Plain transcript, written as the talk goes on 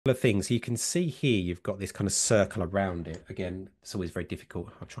Of things you can see here, you've got this kind of circle around it. Again, it's always very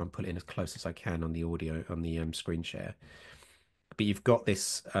difficult. I'll try and put it in as close as I can on the audio on the screen share. But you've got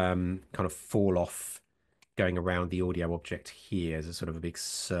this kind of fall off going around the audio object here as a sort of a big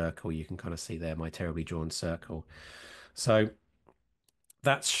circle. You can kind of see there my terribly drawn circle. So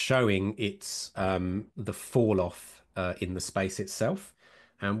that's showing it's the fall off in the space itself.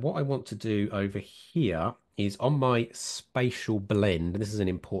 And what I want to do over here is on my spatial blend, and this is an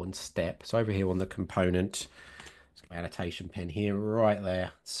important step. So over here on the component, my annotation pen here, right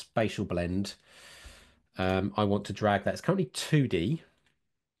there, spatial blend. I want to drag that. It's currently 2D.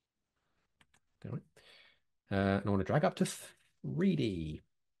 And I want to drag up to 3D.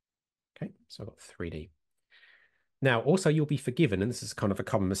 Okay, so I've got 3D. Now, also, you'll be forgiven, and this is kind of a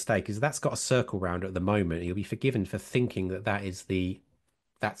common mistake, is that's got a circle around it at the moment. You'll be forgiven for thinking that that's the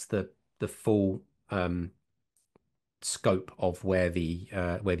full scope of where the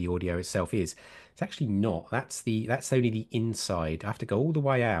audio itself is. It's actually not. That's only the inside. I have to go all the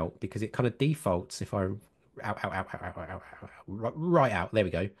way out because it kind of defaults if I right out. There we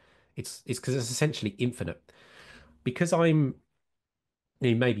go. It's because it's essentially infinite. Because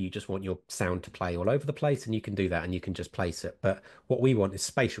maybe you just want your sound to play all over the place, and you can do that, and you can just place it. But what we want is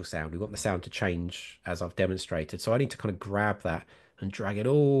spatial sound. We want the sound to change as I've demonstrated. So I need to kind of grab that and drag it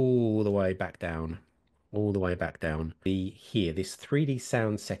all the way back down, all the way back down. This 3D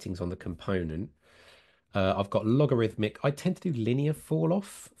sound settings on the component. I've got logarithmic. I tend to do linear fall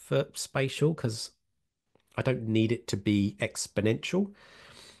off for spatial because I don't need it to be exponential.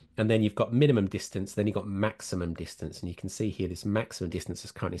 And then you've got minimum distance, then you've got maximum distance. And you can see here, this maximum distance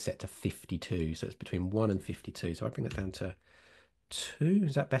is currently set to 52. So it's between 1 and 52. So I bring that down to 2.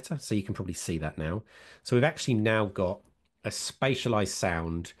 Is that better? So you can probably see that now. So we've actually now got a spatialized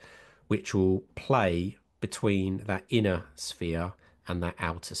sound which will play between that inner sphere and that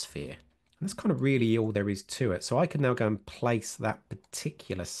outer sphere. And that's kind of really all there is to it. So I can now go and place that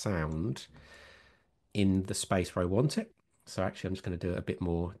particular sound in the space where I want it. So actually, I'm just going to do it a bit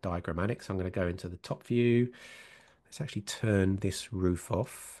more diagrammatic. So I'm going to go into the top view. Let's actually turn this roof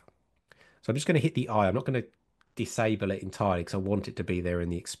off. So I'm just going to hit the eye. I'm not going to disable it entirely because I want it to be there in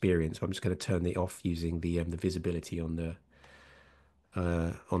the experience. So I'm just going to turn it off using the visibility on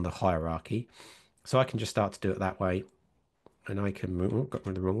the hierarchy. So I can just start to do it that way. And I can move, oh, got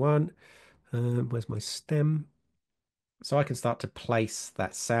rid of the wrong one. Where's my stem? So I can start to place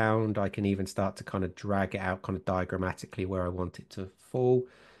that sound. I can even start to kind of drag it out kind of diagrammatically where I want it to fall.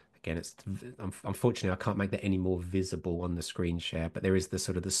 Again, unfortunately, I can't make that any more visible on the screen share, but there is the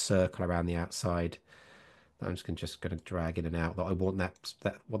sort of the circle around the outside that I'm just going to drag in and out that I want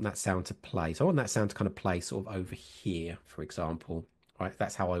that sound to play. So I want that sound to kind of play sort of over here, for example. Right,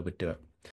 that's how I would do it.